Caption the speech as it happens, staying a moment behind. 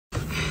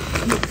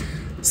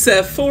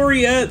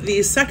Sephoria,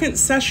 the second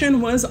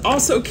session was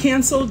also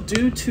canceled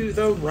due to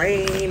the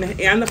rain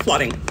and the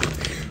flooding.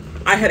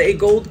 I had a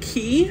gold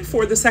key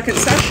for the second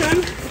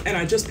session, and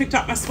I just picked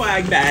up my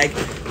swag bag.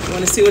 You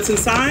want to see what's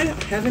inside?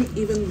 I haven't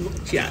even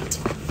looked yet.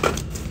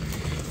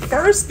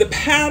 First, the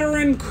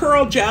Pattern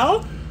Curl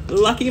Gel.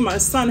 Lucky my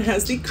son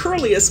has the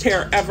curliest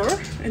hair ever,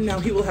 and now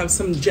he will have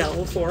some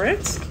gel for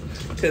it,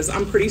 because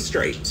I'm pretty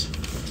straight.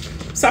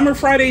 Summer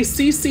Friday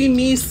CC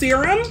Me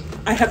Serum.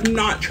 I have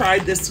not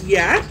tried this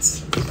yet.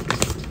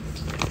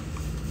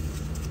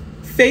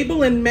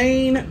 Fable and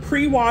Mane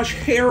Pre-Wash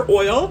Hair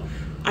Oil.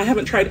 I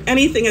haven't tried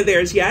anything of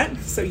theirs yet,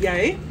 so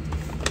yay.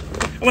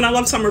 Oh, and I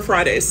love Summer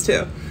Fridays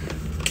too.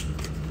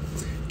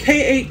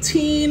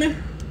 K18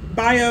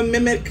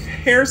 Biomimic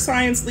Hair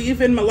Science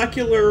Leave-In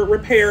Molecular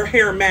Repair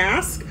Hair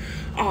Mask.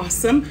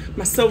 Awesome.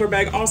 My silver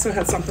bag also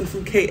had something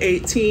from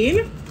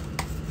K18.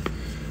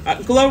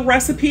 Glow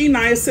Recipe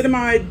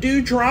Niacinamide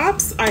Dew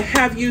Drops. I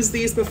have used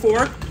these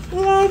before.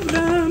 Love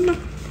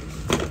them.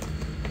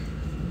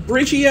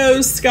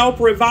 Brigio's Scalp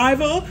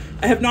Revival.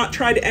 I have not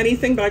tried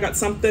anything, but I got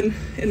something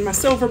in my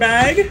silver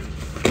bag.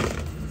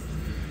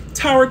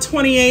 Tower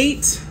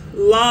 28.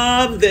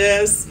 Love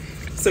this.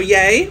 So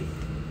yay.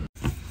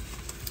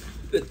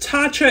 The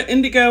Tatcha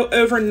Indigo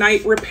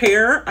Overnight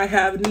Repair. I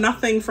have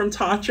nothing from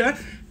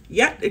Tatcha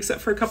yet,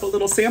 except for a couple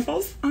little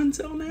samples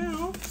until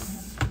now.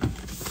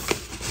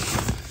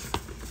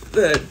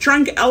 The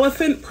Drunk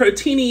Elephant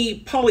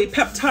Proteiny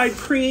Polypeptide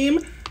Cream.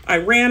 I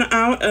ran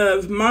out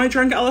of my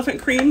Drunk Elephant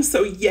cream,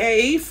 so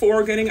yay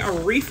for getting a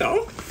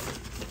refill.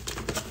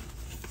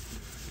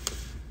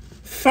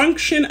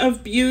 Function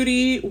of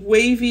Beauty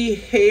Wavy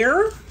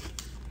Hair.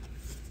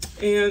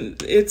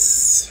 And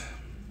it's,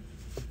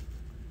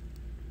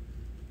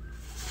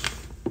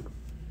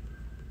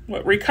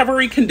 what,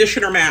 Recovery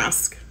Conditioner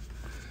Mask.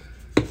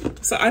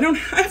 So I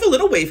have a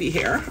little wavy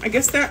hair. I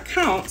guess that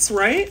counts,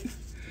 right?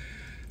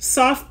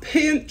 Soft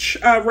Pinch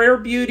Rare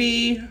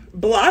Beauty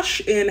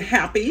Blush in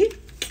Happy.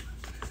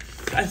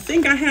 I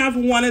think I have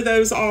one of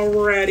those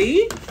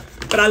already,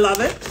 but I love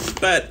it.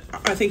 But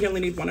I think you only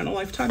need one in a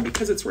lifetime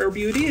because it's Rare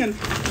Beauty and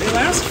they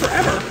last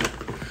forever.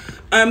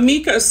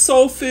 Amika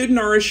Soul Food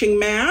Nourishing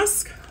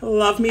Mask.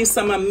 Love me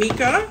some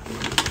Amika.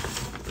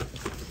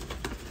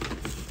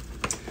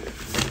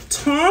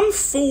 Tom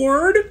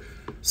Ford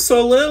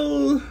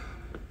Soleil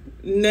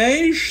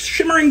Neige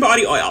Shimmering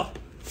Body Oil.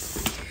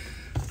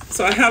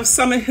 So I have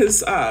some of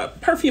his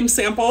perfume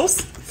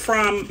samples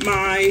from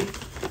my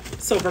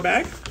silver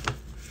bag.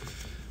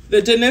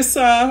 The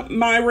Danessa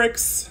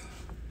Myricks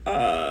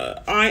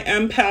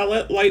IM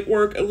Palette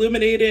Lightwork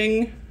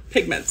Illuminating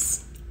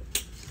Pigments.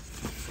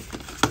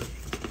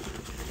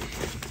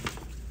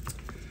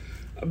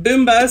 A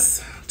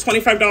Boombus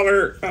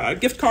 $25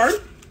 gift card.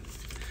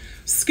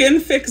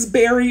 SkinFix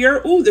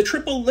Barrier. Ooh, the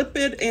triple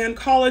lipid and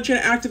collagen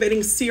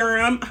activating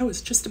serum. I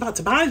was just about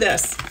to buy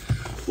this.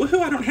 Woohoo,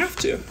 I don't have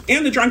to.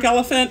 And the Drunk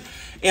Elephant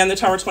and the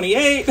Tower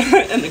 28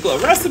 and the Glow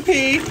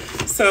Recipe.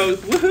 So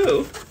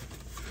woohoo.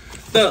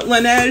 The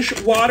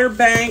Lineage Water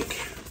Bank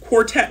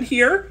Quartet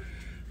here.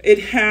 It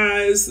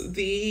has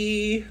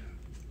the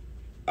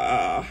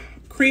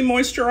cream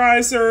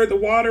moisturizer, the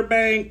water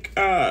bank,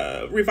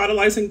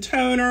 revitalizing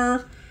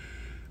toner,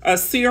 a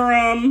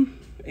serum,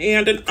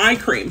 and an eye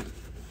cream.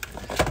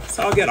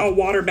 So I'll get all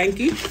water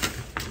banky.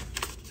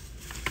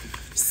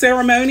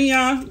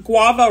 Ceremonia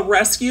Guava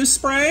Rescue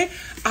Spray.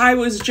 I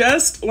was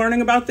just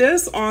learning about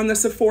this on the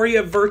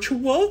Sephoria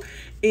virtual,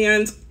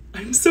 and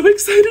I'm so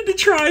excited to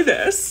try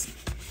this.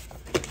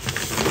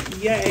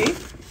 Yay.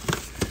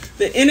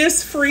 The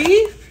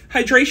Innisfree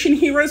Hydration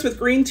Heroes with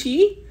green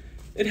tea.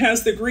 It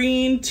has the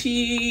green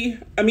tea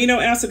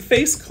amino acid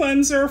face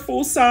cleanser,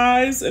 full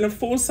size, and a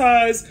full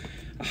size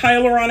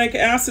hyaluronic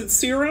acid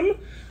serum,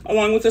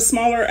 along with a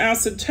smaller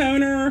acid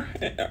toner,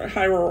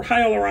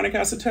 hyaluronic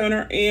acid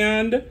toner,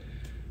 and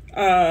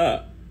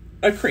a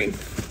cream.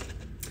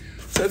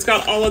 So it's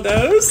got all of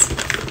those.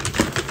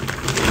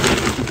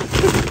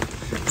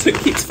 So it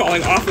keeps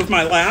falling off of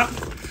my lap.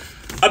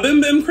 A Boom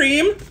Boom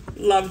cream.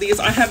 Love these.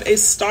 I have a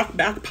stock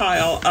back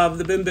pile of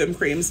the Boom Boom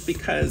creams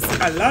because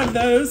I love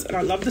those and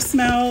I love the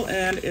smell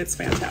and it's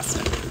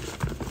fantastic.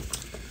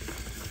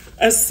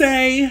 A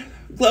Saie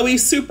Glowy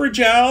Super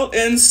Gel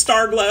in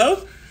Star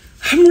Glow.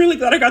 I'm really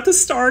glad I got the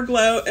Star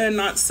Glow and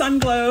not Sun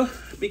Glow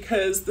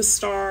because the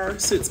star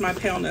suits my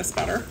paleness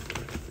better.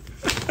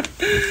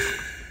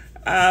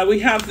 We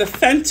have the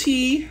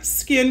Fenty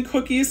Skin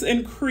Cookies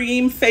and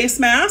Cream Face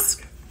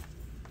Mask.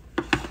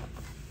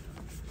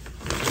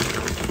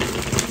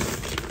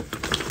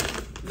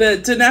 The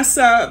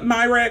Danessa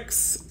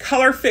Myricks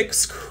Color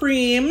Fix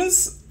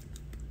Creams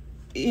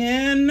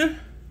in,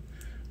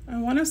 I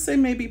want to say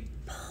maybe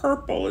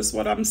purple is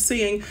what I'm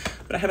seeing,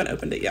 but I haven't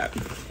opened it yet.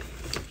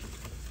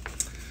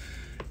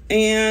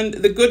 And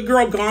the Good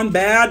Girl Gone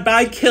Bad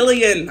by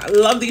Kilian. I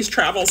love these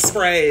travel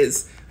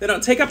sprays. They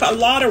don't take up a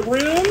lot of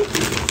room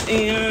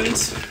and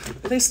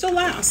they still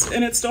last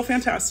and it's still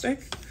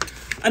fantastic.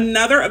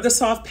 Another of the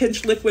Soft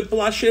Pinch Liquid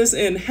Blushes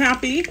in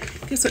Happy.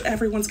 Guess what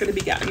everyone's gonna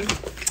be getting?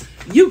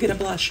 You get a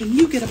blush and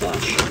you get a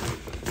blush.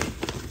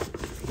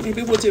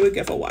 Maybe we'll do a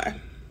giveaway.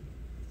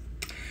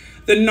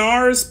 The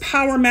NARS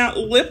Power Matte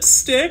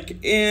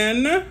Lipstick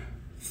in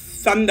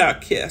Thunder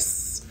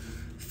Kiss.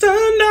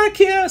 Thunder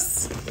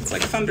Kiss. It's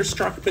like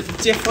Thunderstruck, but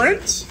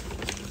different.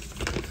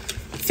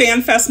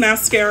 FanFest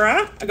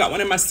Mascara. I got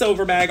one in my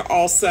silver bag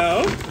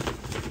also.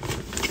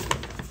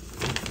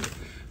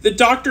 The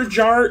Dr.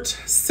 Jart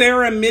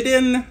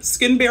Ceramidin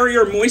Skin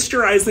Barrier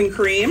Moisturizing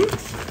Cream.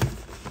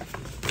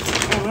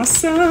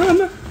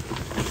 Awesome.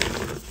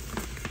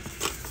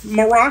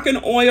 Moroccan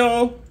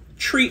Oil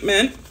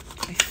Treatment.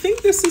 I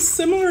think this is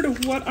similar to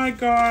what I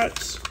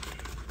got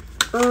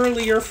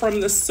earlier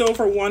from the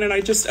silver one, and I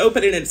just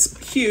opened it.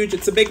 It's huge.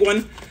 It's a big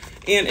one,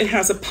 and it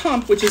has a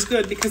pump, which is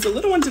good because the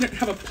little one didn't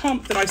have a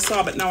pump that I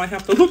saw, but now I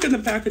have to look in the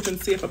package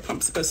and see if a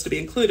pump's supposed to be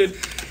included,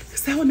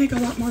 because that would make a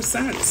lot more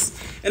sense.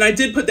 And I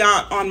did put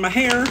that on my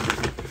hair,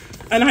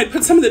 and I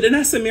put some of the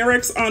Danessa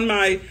Myricks on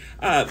my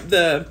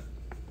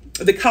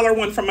the color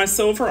one from my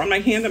silver on my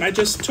hand, and I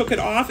just took it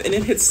off and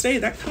it had stayed.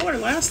 That color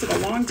lasted a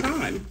long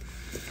time.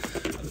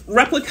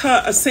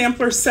 Replica, a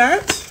sampler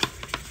set.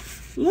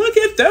 Look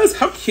at those.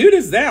 How cute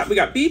is that? We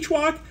got Beach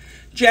Walk,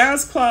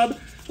 Jazz Club,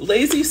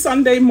 Lazy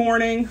Sunday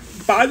Morning,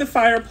 By the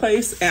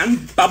Fireplace,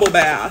 and Bubble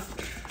Bath.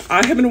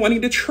 I have been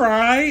wanting to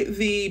try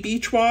the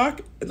Beach Walk,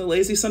 the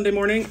Lazy Sunday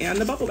Morning, and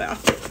the Bubble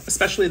Bath,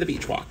 especially the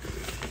Beach Walk.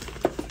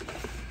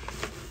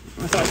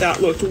 I thought that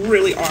looked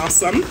really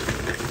awesome.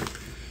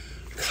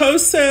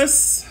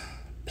 Kosas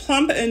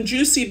Plump and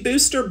Juicy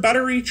Booster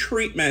Buttery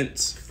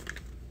Treatment.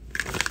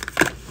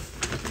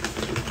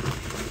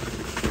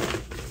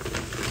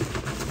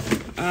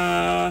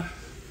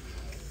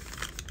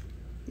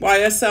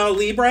 YSL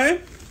Libre. I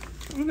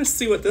want to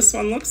see what this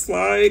one looks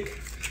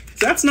like.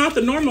 That's not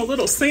the normal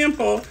little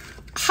sample.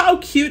 How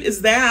cute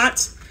is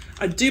that?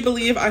 I do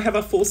believe I have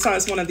a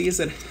full-size one of these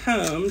at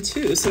home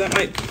too, so that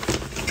might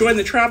join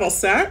the travel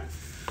set.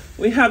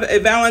 We have a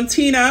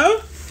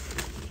Valentino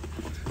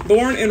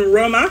Born in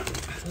Roma.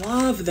 I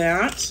love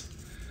that.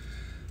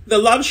 The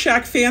Love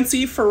Shack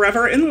Fancy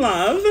Forever in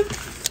Love.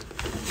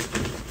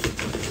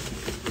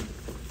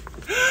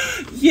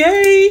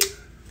 Yay!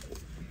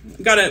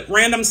 Got a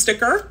random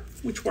sticker,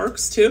 which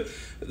works too.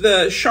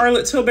 The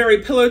Charlotte Tilbury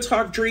Pillow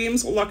Talk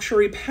Dreams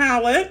Luxury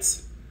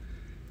Palette.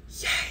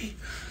 Yay!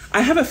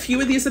 I have a few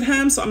of these at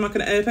home, so I'm not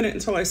going to open it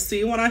until I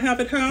see one I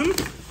have at home.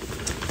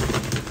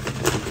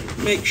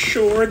 Make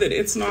sure that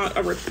it's not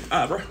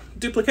a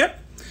duplicate.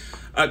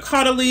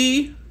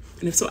 Caudalie,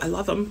 and if so, I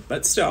love them,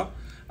 but still.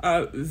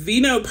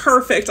 Vino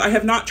Perfect. I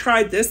have not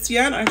tried this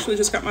yet. I actually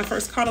just got my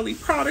first Caudalie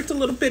product a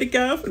little bit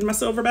ago in my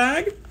silver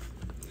bag.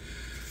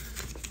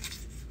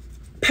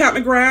 Pat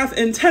McGrath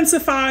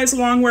Intensifies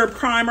Longwear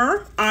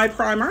Primer, Eye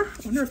Primer.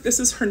 I wonder if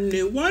this is her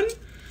new one,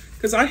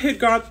 because I had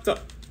got the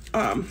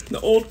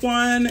old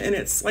one, and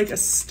it's like a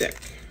stick.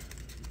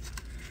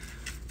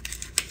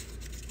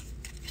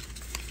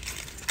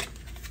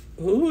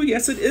 Oh,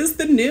 yes, it is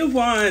the new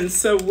one.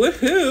 So,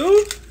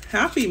 woohoo.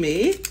 Happy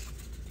me.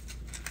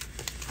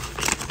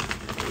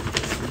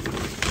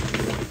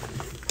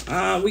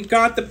 We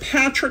got the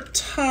Patrick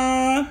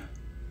Ta.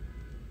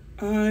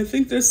 I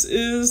think this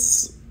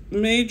is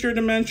Major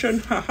Dimension.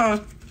 Haha.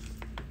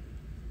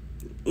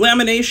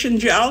 Lamination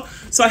gel.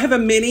 So I have a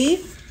mini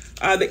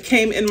that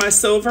came in my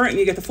silver, and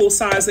you get the full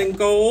size in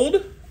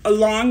gold,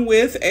 along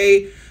with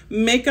a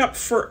Makeup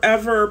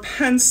Forever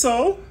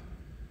pencil.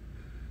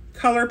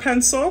 Color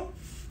pencil.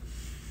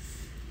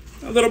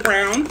 A little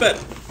brown,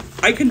 but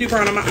I can do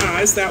brown on my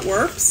eyes. That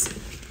works.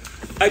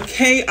 A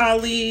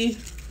Kilian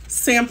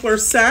sampler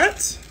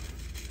set.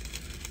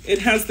 It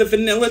has the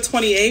Vanilla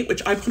 28,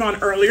 which I put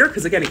on earlier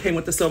because, again, it came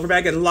with the silver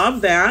bag, and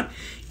love that.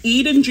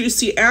 Eden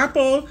Juicy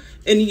Apple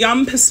and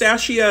Yum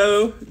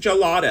Pistachio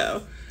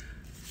Gelato.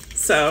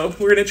 So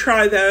we're going to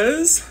try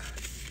those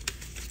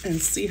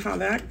and see how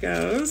that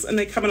goes. And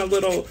they come in a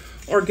little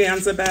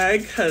organza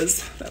bag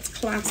because that's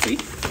classy.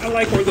 I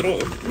like our little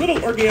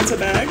organza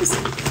bags.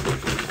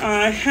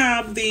 I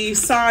have the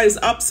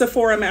SizeUp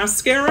Sephora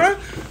Mascara.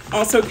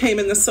 Also came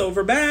in the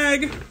silver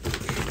bag.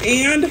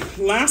 And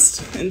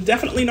last and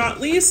definitely not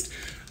least,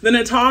 the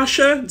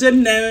Natasha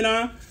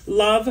Denona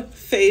Love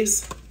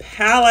Face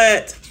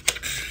Palette.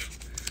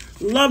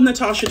 Love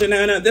Natasha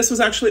Denona. This was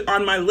actually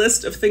on my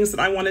list of things that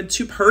I wanted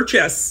to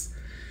purchase.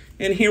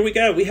 And here we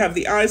go. We have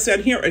the eyes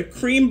down here, a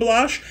cream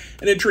blush,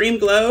 and a Dream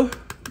Glow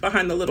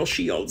behind the little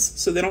shields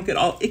so they don't get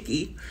all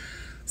icky.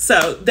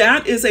 So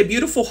that is a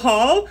beautiful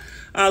haul.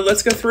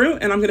 Let's go through,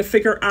 and I'm going to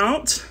figure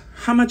out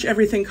how much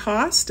everything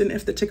cost and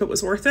if the ticket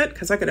was worth it,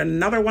 because I get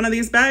another one of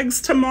these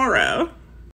bags tomorrow.